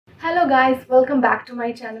Hello guys, welcome back to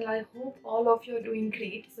my channel. I hope all of you are doing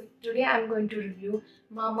great. So today I'm going to review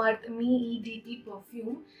Mamaearth Me EDP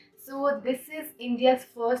Perfume. So this is India's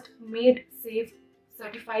first made safe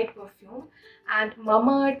certified perfume, and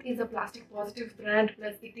Mamaearth is a plastic positive brand,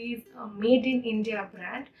 plus it is a made in India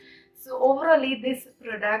brand. So overall this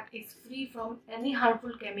product is free from any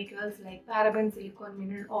harmful chemicals like paraben, silicone,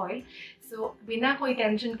 mineral oil. So बिना कोई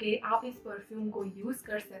tension के आप इस perfume को use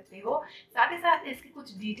कर सकते हो. साथ ही साथ इसके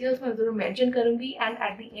कुछ डिटेल्स मैं ज़रूर मेंशन करूँगी, and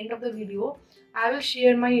at the end of the video I will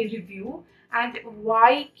share my review and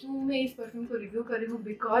why क्यों मैं इस परफ्यूम को रिव्यू कर रही हूँ.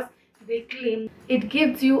 Because they claim it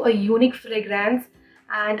gives you a unique fragrance.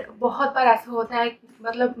 And बहुत बार ऐसा होता है,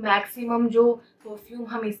 मतलब मैक्सिमम जो परफ्यूम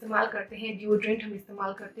हम इस्तेमाल करते हैं, डिओड्रेंट हम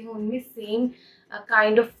इस्तेमाल करते हैं, उनमें सेम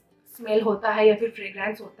काइंड ऑफ स्मेल होता है या फिर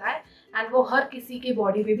फ्रेग्रेंस होता है, एंड वो हर किसी के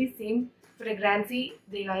बॉडी में भी सेम फ्रेग्रेंस ही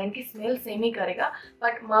देगा, यानी कि स्मेल सेम ही करेगा.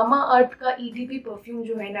 बट मामाअर्थ का ईडीपी परफ्यूम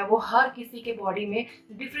जो है ना, वो हर किसी के बॉडी में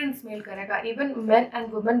डिफरेंट स्मेल करेगा. Even main and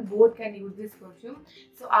women both can use this perfume.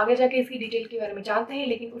 सो आगे जाके इसकी डिटेल के बारे में जानते हैं,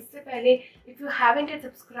 लेकिन उससे पहले if you haven't yet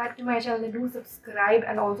subscribed to my channel then do subscribe,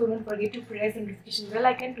 and also don't forget to press the notification bell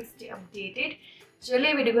icon to stay updated.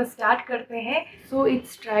 चलिए वीडियो को स्टार्ट करते हैं. So it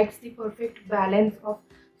strikes the perfect balance of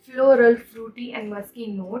floral, fruity and musky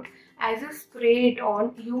note. As you spray it on,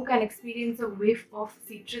 you can experience a whiff of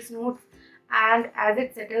citrus notes, and as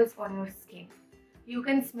it settles on your skin, you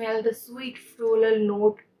can smell the sweet floral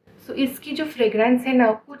note. So इसकी जो fragrance है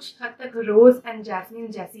ना, कुछ हद तक रोज़ and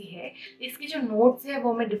jasmine जैसी है. इसकी जो नोट्स है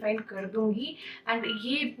वो मैं डिफाइन कर दूंगी. एंड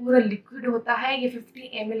ये पूरा लिक्विड होता है, ये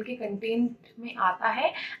 50 ml के कंटेंट में आता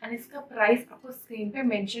है, एंड इसका प्राइस आपको स्क्रीन पे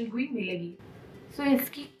मेंशन हुई मिलेगी. सो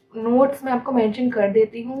इसकी नोट्स मैं आपको मेंशन कर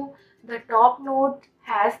देती हूँ. The top note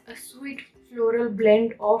has a sweet floral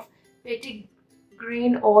blend of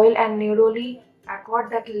पेटिग्रीन oil and neroli accord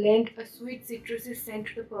that lend a sweet citrusy scent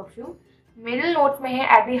to the perfume. Middle notes में है,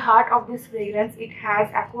 at the heart of this fragrance it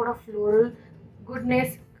has accord of floral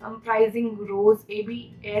goodness comprising rose,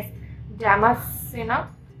 ABS, damascena,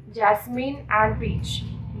 jasmine and peach.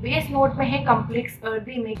 Base note में है complex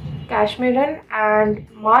earthy में cashmere and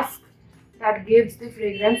musk that gives the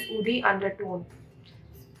fragrance woody undertone.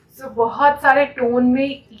 So बहुत सारे tone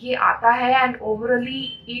में ये आता है, and ओवरऑली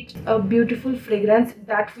it a beautiful fragrance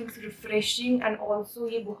that feels refreshing, and also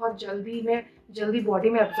ये बहुत जल्दी बॉडी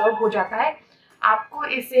में अब्जॉर्ब हो जाता है. आपको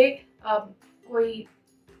इसे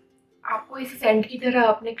आपको इसे सेंट की तरह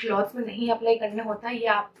अपने क्लॉथ्स में नहीं अप्लाई करना होता है, ये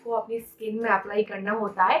आपको अपनी स्किन में अप्लाई करना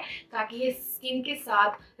होता है, ताकि ये स्किन के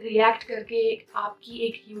साथ रिएक्ट करके आपकी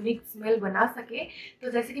एक यूनिक स्मेल बना सके.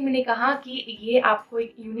 तो जैसे कि मैंने कहा कि ये आपको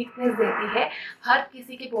एक यूनिकनेस देती है, हर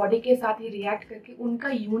किसी के बॉडी के साथ ये रिएक्ट करके उनका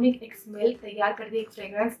यूनिक एक स्मेल तैयार करती है, एक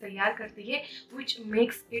फ्रेग्रेंस तैयार करती है, which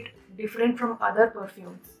makes it different from other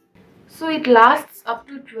perfumes. So it lasts up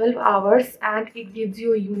to 12 hours and it gives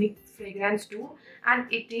you a unique fragrance too,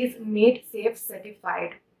 and it is made safe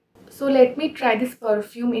certified. So let me try this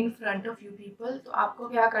perfume in front of you people. तो आपको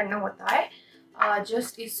क्या करना होता है,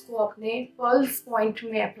 just इसको अपने pulse point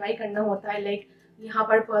में apply करना होता है. लाइक यहाँ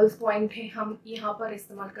पर पल्स पॉइंट है, हम यहाँ पर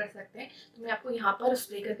इस्तेमाल कर सकते हैं. तो मैं आपको यहाँ पर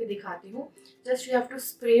स्प्रे करके दिखाती हूँ. Just you have to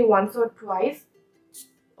spray once और ट्वाइस,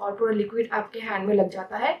 और पूरा लिक्विड आपके हैंड में लग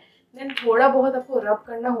जाता है. देन थोड़ा बहुत आपको रब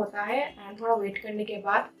करना होता है, एंड थोड़ा वेट करने के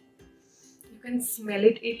बाद you can smell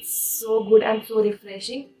it. It's so good and so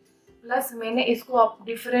refreshing. Plus मैंने इसको आप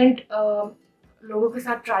डिफरेंट लोगों के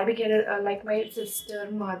साथ ट्राई भी किया, like my sister,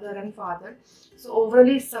 mother and father. सो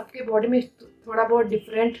ओवरऑली सबके बॉडी में थोड़ा बहुत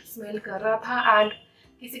डिफरेंट स्मेल कर रहा था, एंड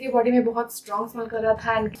किसी के बॉडी में बहुत स्ट्रॉन्ग स्मेल कर रहा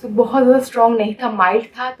था, एंड बहुत ज़्यादा स्ट्रॉन्ग नहीं था, माइल्ड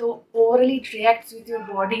था. तो ओवरऑली it reacts with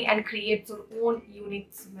your body and creates your own unique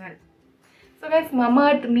smell. So guys,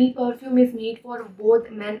 Mamaearth Me perfume is made for both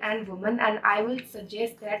men and women, and I will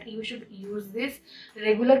suggest that you should use this.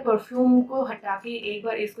 Regular perfume को हटा के एक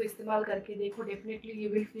बार इसको इस्तेमाल करके देखो. Definitely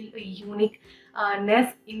you will feel a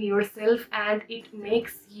uniqueness in yourself, and it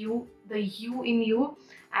makes you the you in you.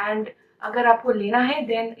 And अगर आपको लेना है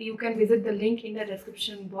then you can visit the link in the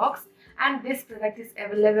description box. And this product is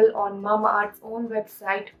available on Mamaearth's own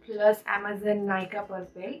website plus Amazon, Nykaa,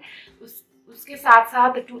 Purple. उसके साथ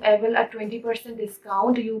साथ to avail a 20%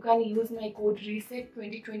 discount you can use my code RESET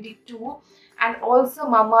 2022, and also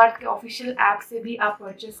Mamaearth के official app से भी आप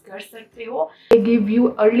purchase कर सकते हो. They give you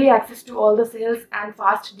early access to all the sales and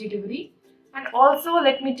fast delivery. And also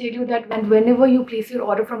let me tell you that whenever you place your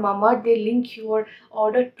order from Mamaearth, they link your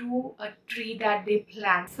order to a tree that they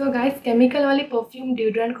plant. So guys, chemical वाली perfume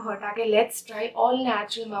deodorant को हटा के let's try all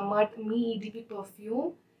natural Mamaearth Me EDP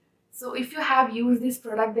perfume. So if you have used this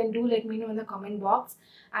product, then do let me know in the comment box.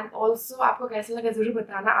 And also आपको कैसा लगा ज़रूर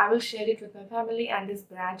बताना. I will share it with my family and this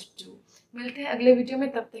brand too. मिलते हैं अगले video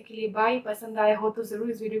में, तब तक के लिए बाय. पसंद आया हो तो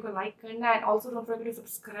ज़रूर इस वीडियो को लाइक करना, and also don't forget to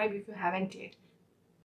subscribe if you haven't yet.